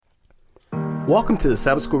Welcome to the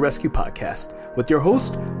Sabbath School Rescue Podcast with your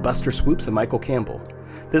hosts, Buster Swoopes and Michael Campbell.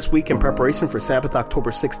 This week, in preparation for Sabbath October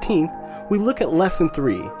 16th, we look at Lesson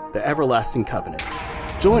 3, the Everlasting Covenant.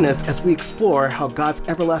 Join us as we explore how God's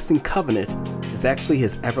everlasting covenant is actually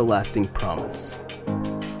His everlasting promise.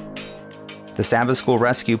 The Sabbath School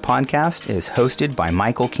Rescue Podcast is hosted by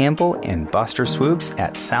Michael Campbell and Buster Swoopes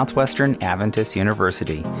at Southwestern Adventist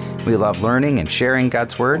University. We love learning and sharing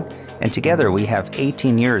God's Word, and together we have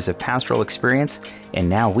 18 years of pastoral experience, and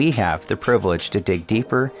now we have the privilege to dig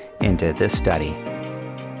deeper into this study.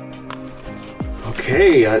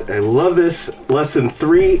 Okay, I love this. Lesson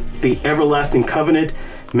 3, the Everlasting Covenant.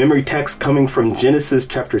 Memory text coming from Genesis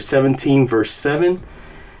chapter 17, verse 7.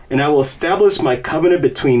 And I will establish my covenant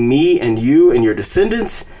between me and you and your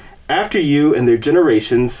descendants after you and their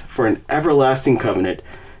generations for an everlasting covenant,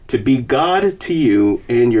 to be God to you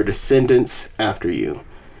and your descendants after you.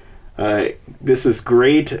 This is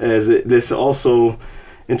great, as this also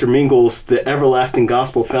intermingles the everlasting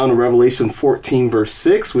gospel found in Revelation 14, verse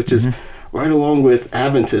 6, which is right along with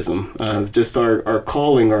Adventism, just our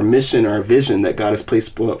calling, our mission, our vision that God has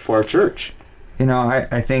placed for our church. You know,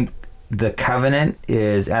 I think the covenant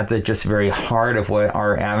is at the just very heart of what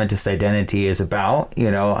our Adventist identity is about,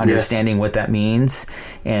 you know, understanding what that means.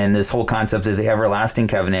 And this whole concept of the everlasting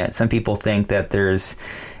covenant, some people think that there's,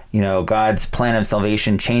 you know, God's plan of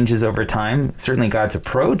salvation changes over time. Certainly God's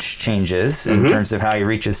approach changes in terms of how He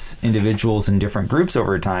reaches individuals and different groups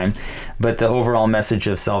over time, but the overall message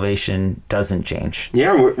of salvation doesn't change.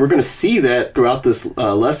 Yeah, we're going to see that throughout this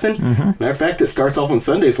lesson. Matter of fact, it starts off on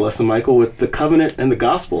Sunday's lesson, Michael, with the covenant and the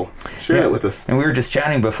gospel. Share that with us. And we were just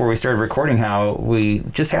chatting before we started recording how we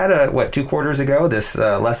just had 2 quarters ago, this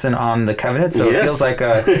lesson on the covenant. So it feels like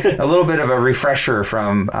a little bit of a refresher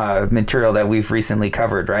from material that we've recently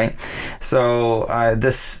covered, right? So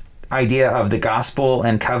this idea of the gospel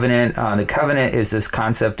and covenant, the covenant is this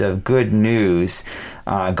concept of good news,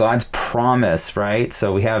 God's promise, right?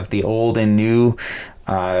 So we have the Old and New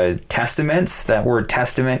Testaments. That word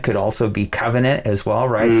testament could also be covenant as well,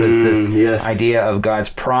 right? So it's this idea of God's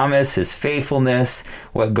promise, His faithfulness,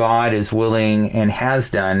 what God is willing and has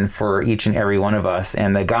done for each and every one of us.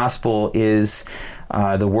 And the gospel is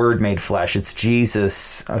the Word made flesh. It's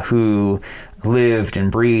Jesus who lived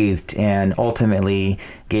and breathed and ultimately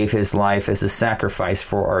gave His life as a sacrifice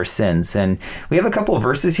for our sins. And we have a couple of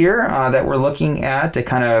verses here that we're looking at to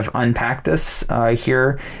kind of unpack this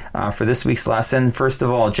here for this week's lesson. First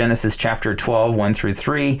of all, Genesis chapter 12, 1 through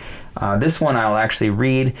 3. This one I'll actually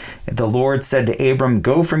read. The Lord said to Abram,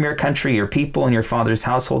 "Go from your country, your people, and your father's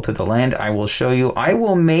household to the land I will show you. I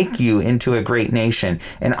will make you into a great nation,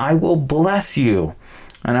 and I will bless you."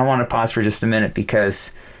 And I want to pause for just a minute,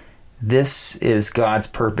 because this is God's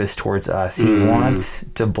purpose towards us. He wants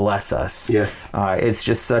to bless us. Yes. It's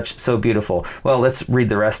just so beautiful. Well, let's read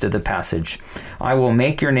the rest of the passage. "I will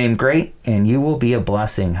make your name great, and you will be a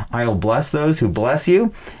blessing. I will bless those who bless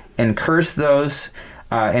you, and curse those,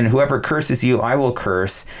 and whoever curses you, I will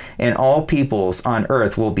curse, and all peoples on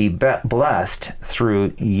earth will be blessed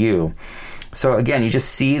through you." So again, you just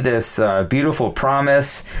see this beautiful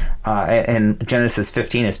promise, and Genesis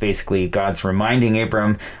 15 is basically God's reminding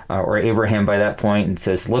Abram, or Abraham by that point, and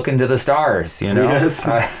says, "Look into the stars, you know? Yes.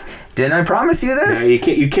 Didn't I promise you this?"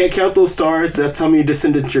 Yeah, you can't count those stars. That's how many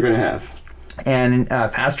descendants you're going to have. And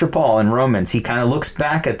Pastor Paul in Romans, he kind of looks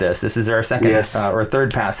back at this. This is our second or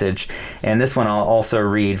third passage, and this one I'll also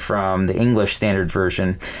read from the English Standard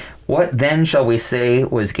Version. "What then shall we say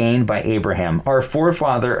was gained by Abraham, our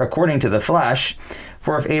forefather according to the flesh?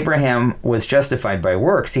 For if Abraham was justified by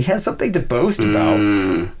works, he has something to boast about,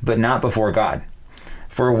 but not before God.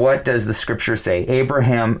 For what does the scripture say?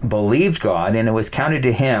 Abraham believed God, and it was counted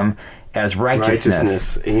to him as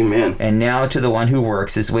righteousness. Amen. And now to the one who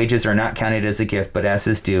works, his wages are not counted as a gift, but as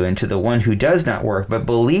his due. And to the one who does not work, but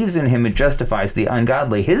believes in Him who justifies the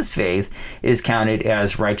ungodly, his faith is counted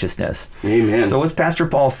as righteousness." Amen. So what's Pastor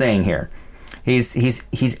Paul saying here?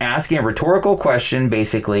 He's asking a rhetorical question,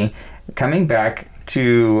 basically, coming back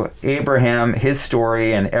to Abraham, his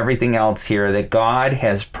story, and everything else here that God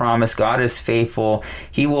has promised. God is faithful.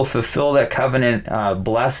 He will fulfill that covenant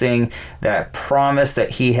blessing, that promise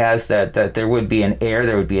that He has, that there would be an heir,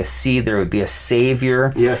 there would be a seed, there would be a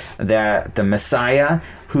Savior, yes, that the Messiah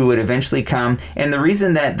who would eventually come. And the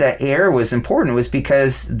reason that the heir was important was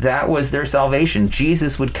because that was their salvation.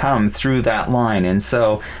 Jesus would come through that line. And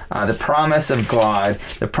so the promise of God,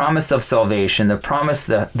 the promise of salvation, the promise,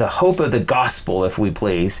 the hope of the gospel, if we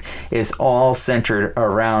please, is all centered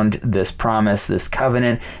around this promise, this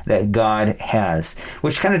covenant that God has,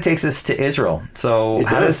 which kind of takes us to Israel. So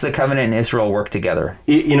how does the covenant and Israel work together?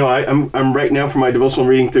 I'm right now for my devotional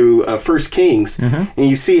reading through 1 Kings, and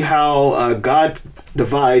you see how God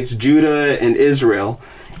divides Judah and Israel,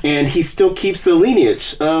 and he still keeps the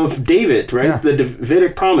lineage of David, right? Yeah. The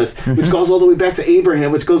Davidic promise, which goes all the way back to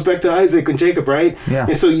Abraham, which goes back to Isaac and Jacob, right? Yeah.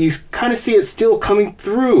 And so you kind of see it still coming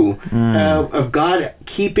through of God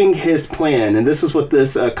keeping his plan. And this is what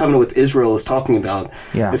this covenant with Israel is talking about.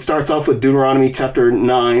 Yeah. It starts off with Deuteronomy chapter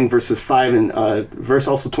 9, verses 5 and verse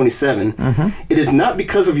also 27. It is not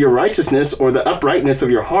because of your righteousness or the uprightness of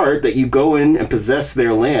your heart that you go in and possess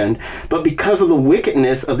their land, but because of the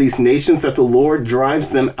wickedness of these nations that the Lord drives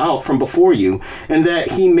them out from before you, and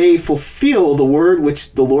that he may fulfill the word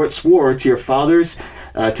which the Lord swore to your fathers,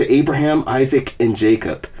 to Abraham, Isaac, and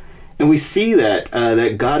Jacob. And we see that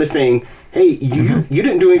that God is saying, hey, you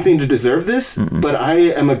didn't do anything to deserve this, but I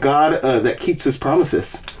am a God that keeps his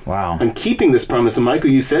promises. Wow. I'm keeping this promise. And Michael,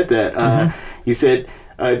 you said that. You said,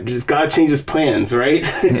 God changes plans, right?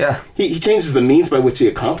 Yeah. he changes the means by which he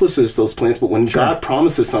accomplishes those plans, but when God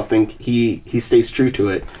promises something, he stays true to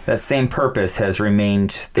it. That same purpose has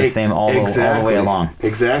remained the same all the way along.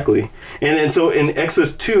 Exactly. And then so in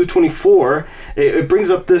Exodus 2:24, it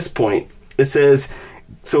brings up this point. It says,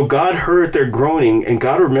 so God heard their groaning, and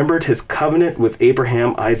God remembered his covenant with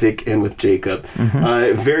Abraham, Isaac, and with Jacob.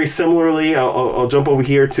 Very similarly, I'll jump over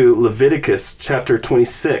here to Leviticus chapter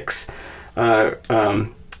 26.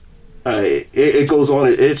 It goes on,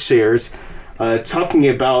 it shares, talking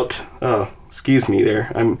about, excuse me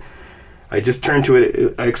there, I just turned to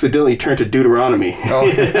it, I accidentally turned to Deuteronomy.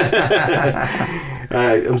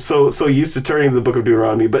 I'm so used to turning to the book of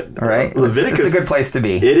Deuteronomy, but Leviticus... It's a good place to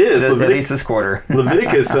be. It is. At least this quarter.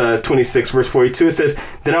 Leviticus 26, verse 42, it says,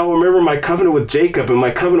 then I will remember my covenant with Jacob, and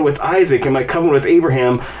my covenant with Isaac, and my covenant with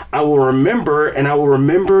Abraham. I will remember, and I will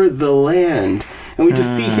remember the land. And we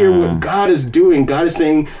just see here what God is doing. God is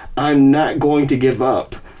saying, I'm not going to give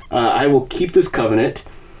up. I will keep this covenant.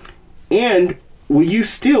 And will you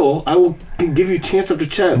still, I will give you chance after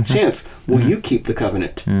chance. Will you keep the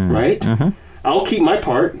covenant? Right? I'll keep my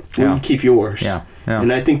part. Will you keep yours? Yeah.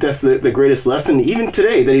 And I think that's the greatest lesson, even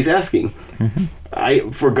today, that he's asking.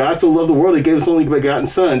 For God so loved the world, he gave his only begotten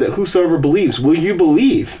Son, that whosoever believes, will you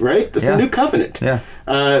believe? Right? That's a new covenant.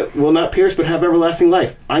 Will not perish, but have everlasting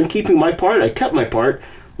life. I'm keeping my part. I kept my part.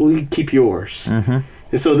 Will you keep yours? And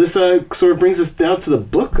so this sort of brings us down to the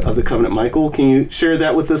book of the covenant. Michael, can you share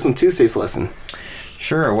that with us on Tuesday's lesson?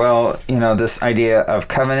 Sure. Well, this idea of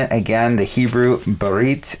covenant, again, the Hebrew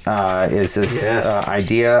barit is this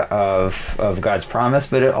idea of God's promise,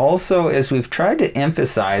 but it also, as we've tried to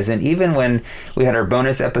emphasize, and even when we had our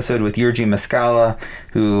bonus episode with Yurgi Mascala,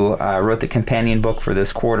 who wrote the companion book for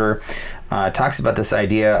this quarter, talks about this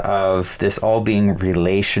idea of this all being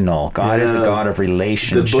relational. God is a God of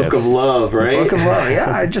relationships. The book of love, right? The book of love. Yeah,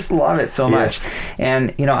 I just love it so much.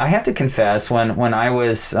 And, I have to confess, when I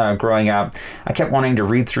was growing up, I kept wanting to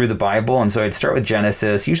read through the Bible, and so I'd start with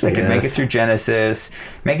Genesis. Usually I could make it through Genesis,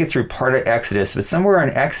 make it through part of Exodus, but somewhere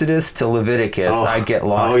in Exodus to Leviticus, I get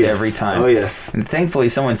lost every time. And thankfully,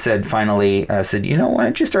 someone finally said, why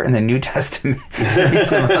don't you start in the New Testament and read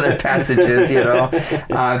some other passages,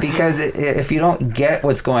 because if you don't get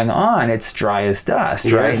what's going on, it's dry as dust,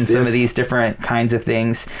 right? And some of these different kinds of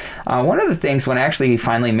things. One of the things when I actually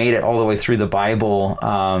finally made it all the way through the Bible,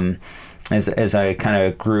 as I kind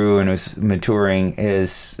of grew and was maturing,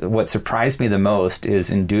 is what surprised me the most is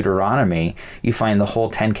in Deuteronomy, you find the whole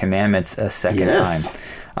 10 Commandments a second time.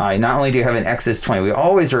 Not only do you have in Exodus 20, we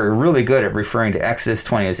always are really good at referring to Exodus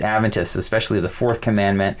 20 as Adventists, especially the fourth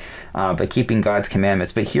commandment, but keeping God's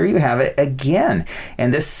commandments. But here you have it again.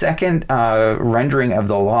 And this second rendering of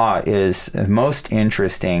the law is most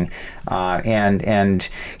interesting. And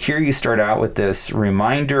here you start out with this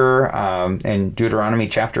reminder in Deuteronomy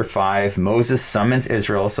chapter 5, Moses summons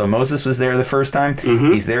Israel. So Moses was there the first time.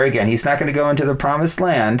 He's there again. He's not going to go into the promised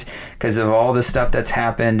land because of all the stuff that's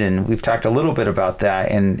happened. And we've talked a little bit about that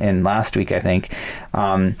in last week, I think.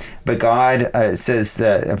 But God says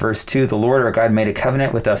that verse 2, the Lord our God made a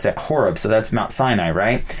covenant with us at Horeb. So that's Mount Sinai,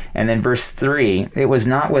 right? And then verse 3, it was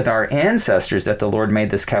not with our ancestors that the Lord made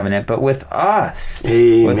this covenant, but with us,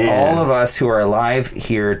 Amen. with all of us who are alive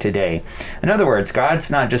here today. In other words,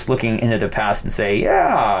 God's not just looking into the past and say,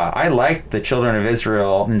 yeah, I liked the children of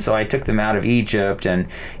Israel, and so I took them out of Egypt, and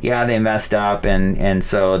yeah, they messed up, and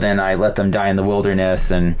so then I let them die in the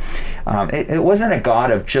wilderness. And it wasn't a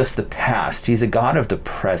God of just the past. He's a God of the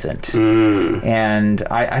present. And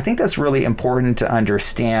I think that's really important to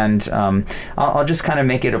understand. I'll just kind of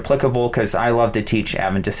make it applicable because I love to teach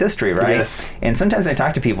Adventist history, right? Yes. And sometimes I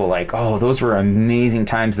talk to people like, oh, those were amazing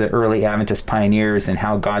times, the early Adventist pioneers and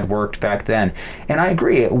how God worked back then. And I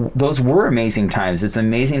agree. Those were amazing times. It's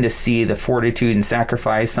amazing to see the fortitude and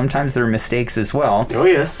sacrifice. Sometimes there are mistakes as well. Oh,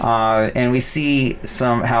 yes. And we see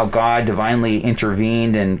how God divinely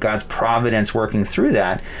intervened and God's providence working through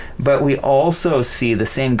that. But we also see the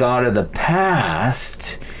same God of the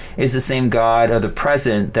past is the same God of the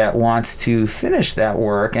present that wants to finish that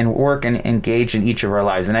work and engage in each of our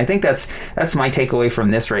lives. And I think that's my takeaway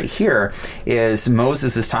from this right here is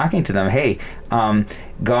Moses is talking to them, hey,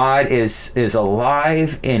 God is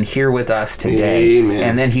alive and here with us today. Amen.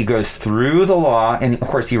 And then he goes through the law, and of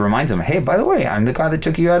course he reminds them, hey, by the way, I'm the God that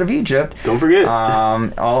took you out of Egypt. Don't forget.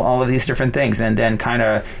 All of these different things, and then kind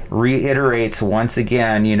of reiterates once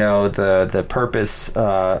again, the purpose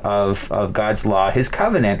of God's law, his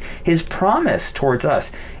covenant, his promise towards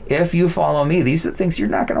us. If you follow me, these are the things you're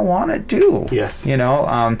not going to want to do. Yes.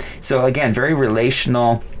 So again, very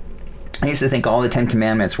relational. I used to think all the 10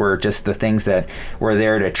 Commandments were just the things that were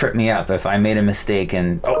there to trip me up if I made a mistake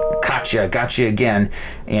and got you again.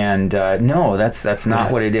 And no, that's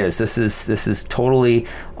not what it is. This is totally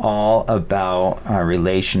all about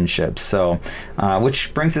relationships. So,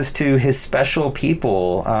 which brings us to his special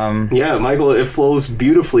people. Michael, it flows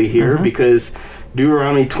beautifully here because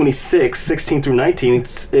Deuteronomy 26:16 through 19.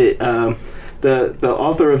 The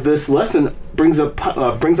author of this lesson brings up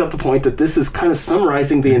the point that this is kind of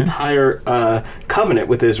summarizing the entire covenant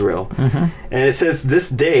with Israel. And it says, this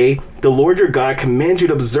day the Lord your God commands you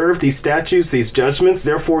to observe these statutes, these judgments.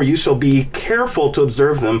 Therefore you shall be careful to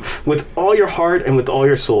observe them with all your heart and with all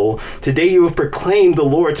your soul. Today you have proclaimed the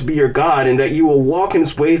Lord to be your God, and that you will walk in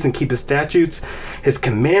his ways and keep his statutes, his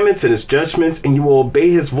commandments, and his judgments, and you will obey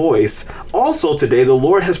his voice. Also today the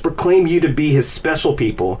Lord has proclaimed you to be his special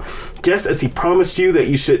people, just as he promised you that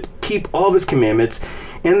you should keep all of his commandments,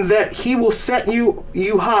 and that he will set you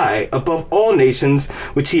high above all nations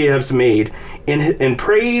which he has made, in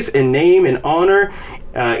praise and name and honor,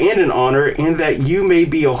 and that you may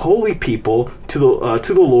be a holy people to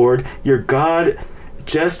the Lord your God,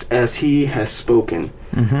 just as he has spoken.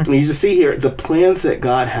 And you just see here the plans that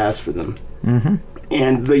God has for them.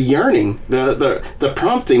 And the yearning, the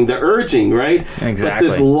prompting, the urging, right? Exactly. But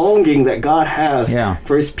this longing that God has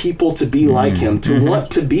for his people to be like him, to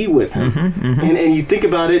want to be with him. And you think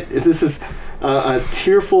about it, this is a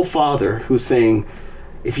tearful father who's saying,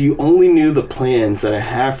 if you only knew the plans that I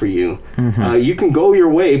have for you, you can go your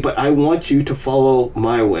way, but I want you to follow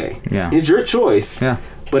my way. It's your choice.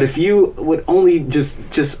 But if you would only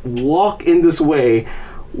just walk in this way,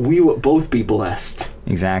 we would both be blessed.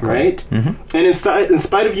 Exactly. Right? And in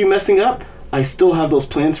spite of you messing up, I still have those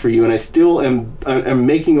plans for you, and I still am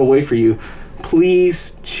making a way for you.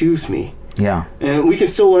 Please choose me. And we can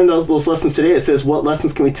still learn those lessons today. It says, what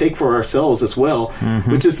lessons can we take for ourselves as well?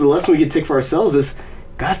 Which is the lesson we can take for ourselves is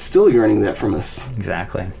God's still yearning that from us.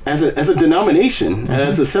 Exactly. As a denomination,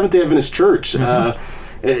 as a Seventh-day Adventist church,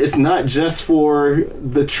 it's not just for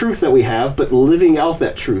the truth that we have, but living out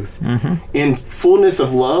that truth in fullness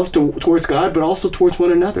of love towards God, but also towards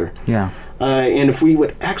one another. And if we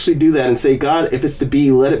would actually do that and say, God, if it's to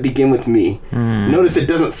be, let it begin with me. Notice it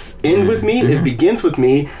doesn't end with me, it begins with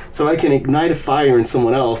me, so I can ignite a fire in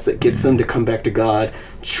someone else that gets them to come back to God,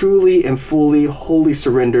 truly and fully, wholly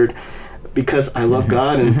surrendered, because I love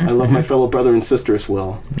God and I love my fellow brother and sister as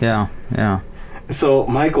well. So,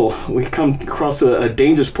 Michael, we come across a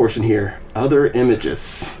dangerous portion here. Other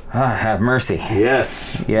images. Have mercy.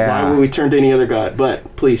 Yes. Why would we turn to any other God?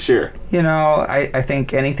 But please share. I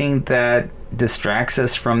think anything that distracts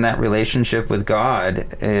us from that relationship with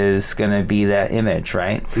God is going to be that image,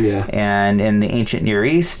 right? And in the ancient Near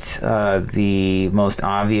East, the most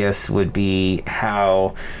obvious would be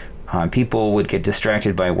how people would get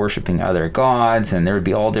distracted by worshiping other gods, and there would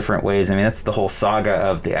be all different ways. I mean, that's the whole saga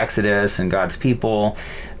of the Exodus and God's people.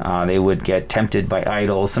 They would get tempted by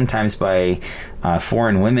idols, sometimes by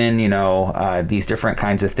foreign women, these different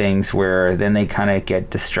kinds of things where then they kind of get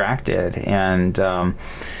distracted. And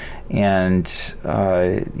And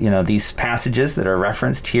these passages that are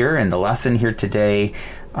referenced here in the lesson here today,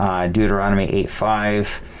 Deuteronomy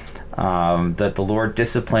 8:5, that the Lord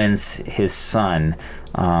disciplines his son.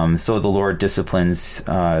 So the Lord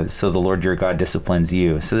your God disciplines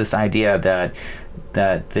you. So this idea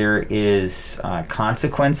that there is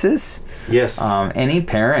consequences. Yes. Any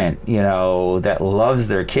parent, that loves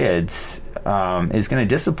their kids is going to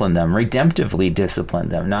discipline them, redemptively discipline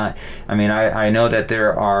them. I know that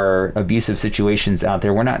there are abusive situations out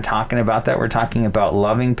there. We're not talking about that. We're talking about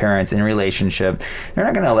loving parents in relationship. They're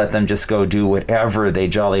not going to let them just go do whatever they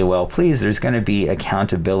jolly well please. There's going to be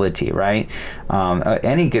accountability, right?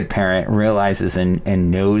 Any good parent realizes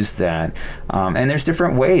and knows that. And there's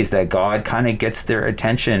different ways that God kind of gets their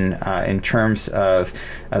attention in terms of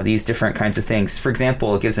these different kinds of things. For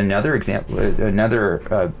example, it gives another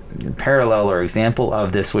parallel or example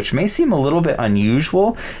of this, which may seem a little bit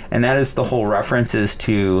unusual, and that is the whole references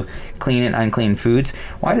to clean and unclean foods.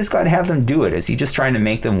 Why does God have them do it? Is he just trying to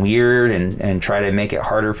make them weird and try to make it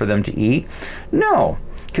harder for them to eat? No,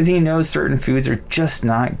 because he knows certain foods are just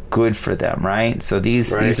not good for them, right? So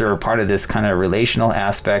these are a part of this kind of relational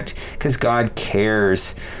aspect, because God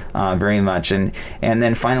cares very much. And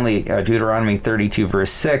then finally, Deuteronomy 32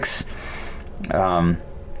 verse 6,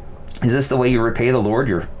 is this the way you repay the Lord,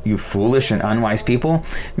 you foolish and unwise people?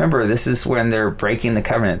 Remember, this is when they're breaking the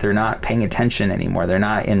covenant. They're not paying attention anymore. They're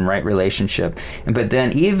not in right relationship. But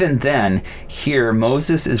then, even then, here,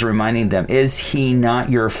 Moses is reminding them, is he not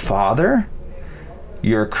your father?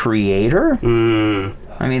 Your creator?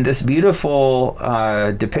 This beautiful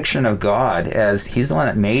depiction of God as he's the one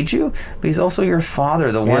that made you, but he's also your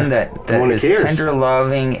father, the one that is tender,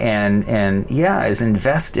 loving, and is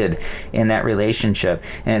invested in that relationship.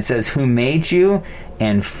 And it says, who made you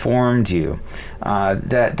and formed you.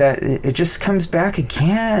 That it just comes back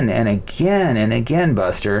again and again and again,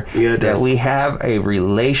 Buster, that we have a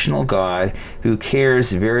relational God who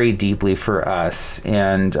cares very deeply for us.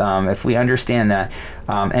 And if we understand that,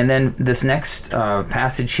 and then this next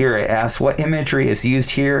passage here, it asks what imagery is used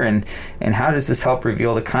here, and how does this help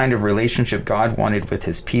reveal the kind of relationship God wanted with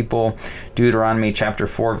his people. Deuteronomy chapter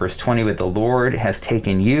 4 verse 20, but the Lord has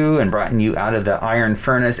taken you and brought you out of the iron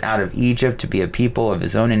furnace, out of Egypt, to be a people of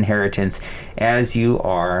his own inheritance, as you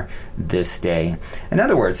are this day. In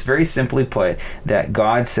other words, very simply put, that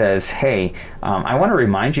God says, hey, I want to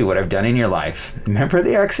remind you what I've done in your life. Remember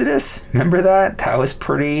the Exodus? Remember that? That was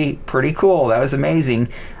pretty cool. That was amazing.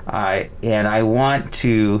 And I want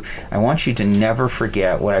you to never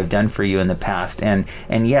forget what I've done for you in the past. And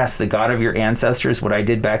yes, the God of your ancestors, what I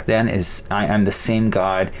did back then is I'm the same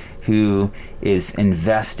God who is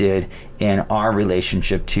invested in our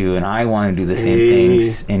relationship too, and I want to do the same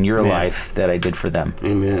things in your life that I did for them.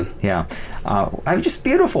 Amen. Yeah. I'm just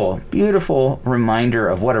beautiful reminder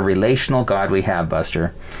of what a relational God we have,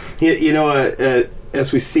 Buster. Yeah,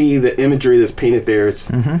 as we see the imagery that's painted there,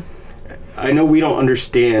 it's, I know we don't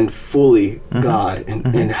understand fully God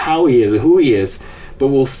and how he is and who he is, but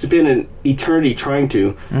we'll spend an eternity trying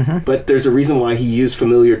to. But there's a reason why he used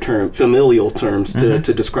familial terms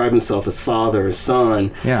to describe himself as Father, as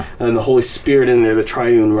Son, and the Holy Spirit in there, the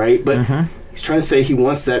triune, right? But he's trying to say he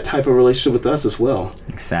wants that type of relationship with us as well.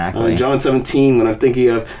 Exactly. John 17, when I'm thinking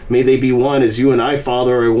of, may they be one as you and I,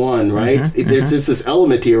 Father, are one, right? There's just this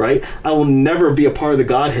element here, right? I will never be a part of the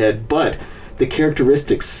Godhead, but the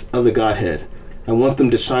characteristics of the Godhead, I want them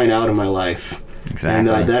to shine out in my life.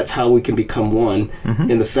 Exactly. And that's how we can become one.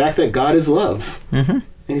 And the fact that God is love. And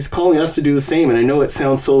he's calling us to do the same. And I know it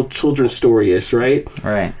sounds so children's story-ish, right?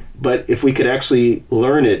 Right. But if we could actually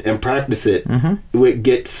learn it and practice it, it would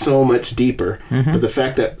get so much deeper. But the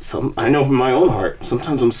fact that I know from my own heart,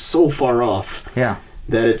 sometimes I'm so far off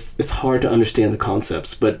that it's hard to understand the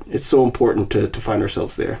concepts. But it's so important to find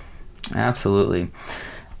ourselves there. Absolutely.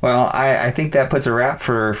 Well, I think that puts a wrap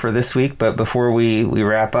for this week. But before we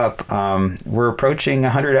wrap up, we're approaching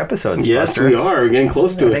 100 episodes. Yes, Buster. we are. We're getting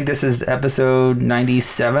close to it. I think this is episode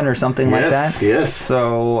 97 or something like that. Yes.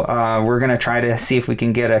 So we're going to try to see if we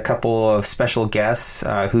can get a couple of special guests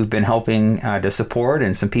who've been helping to support,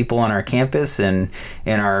 and some people on our campus and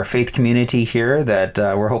in our faith community here that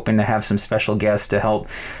we're hoping to have some special guests to help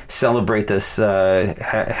celebrate this,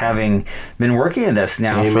 having been working in this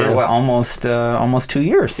now for almost 2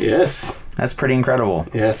 years. Yes. That's pretty incredible.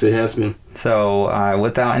 Yes, it has been. So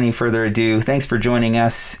without any further ado, thanks for joining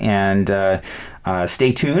us, and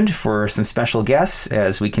stay tuned for some special guests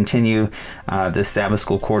as we continue this Sabbath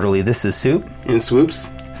School Quarterly. This is Soup and Swoopes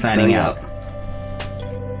signing out.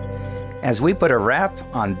 As we put a wrap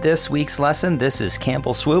on this week's lesson, this is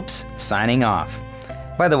Campbell Swoopes signing off.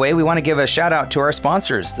 By the way, we want to give a shout out to our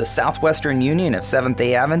sponsors, the Southwestern Union of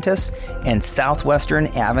Seventh-day Adventists and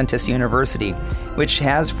Southwestern Adventist University, which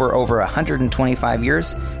has for over 125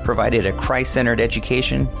 years provided a Christ-centered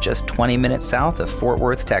education just 20 minutes south of Fort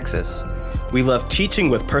Worth, Texas. We love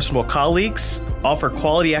teaching with personal colleagues, offer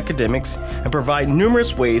quality academics, and provide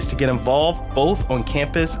numerous ways to get involved both on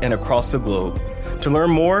campus and across the globe. To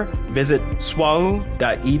learn more, visit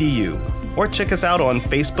swau.edu or check us out on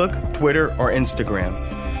Facebook, Twitter, or Instagram.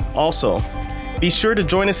 Also, be sure to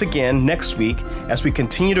join us again next week as we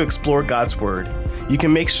continue to explore God's Word. You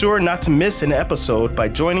can make sure not to miss an episode by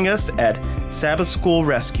joining us at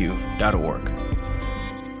sabbathschoolrescue.org.